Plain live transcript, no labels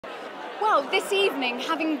Well, this evening,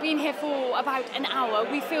 having been here for about an hour,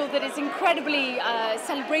 we feel that it's incredibly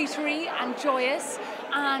celebratory and joyous,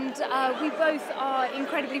 and we both are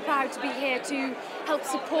incredibly proud to be here to help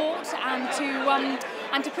support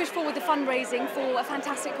and to push forward the fundraising for a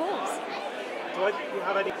fantastic cause. Do you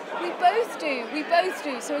have any? We both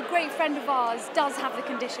do. So a great friend of ours does have the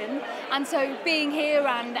condition, and so being here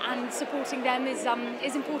and supporting them is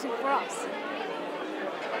important for us.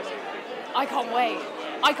 I can't wait.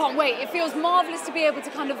 It feels marvellous to be able to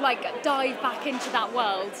kind of like dive back into that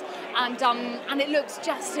world, and it looks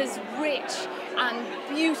just as rich and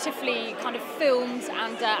beautifully kind of filmed,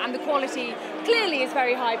 and the quality clearly is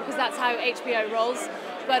very high because that's how HBO rolls.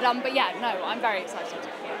 But yeah, no, I'm very excited.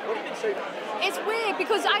 What have you been saying? It's weird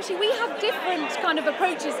because actually we have different kind of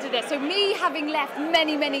approaches to this. So me having left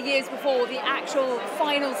many years before the actual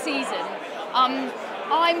final season,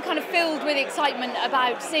 I'm kind of filled with excitement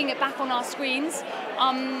about seeing it back on our screens.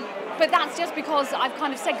 But that's just because I've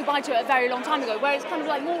kind of said goodbye to it a very long time ago, where it's kind of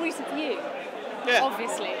like more recent for you. Yeah.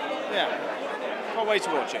 Obviously. Yeah. Can't wait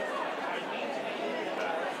to watch it.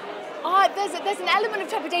 There's an element of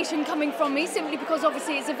trepidation coming from me simply because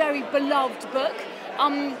obviously it's a very beloved book,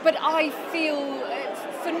 but I feel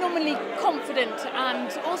phenomenally confident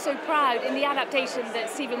and also proud in the adaptation that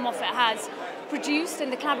Stephen Moffat has produced,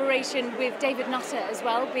 and the collaboration with David Nutter as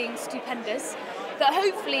well being stupendous, that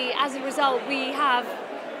hopefully as a result we have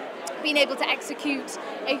been able to execute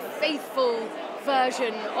a faithful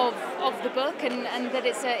version of the book, and that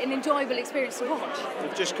it's an enjoyable experience to watch.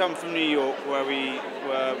 We've just come from New York where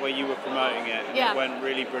you were promoting it, and yeah. It went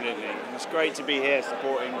really brilliantly. And it's great to be here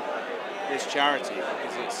supporting this charity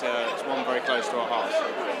because it's one very close to our hearts.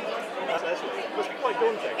 It was quite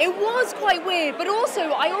daunting. It was quite weird, but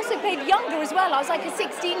I also played younger as well. I was like a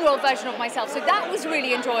 16-year-old version of myself, so that was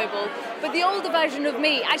really enjoyable. But the older version of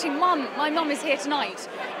me, actually my mum is here tonight,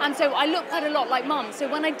 and so I look quite a lot like mum. So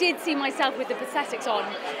when I did see myself with the prosthetics on,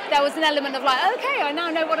 there was an element of like, okay, I now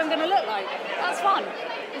know what I'm going to look like. That's fun.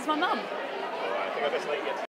 It's my mum. I think I best let you get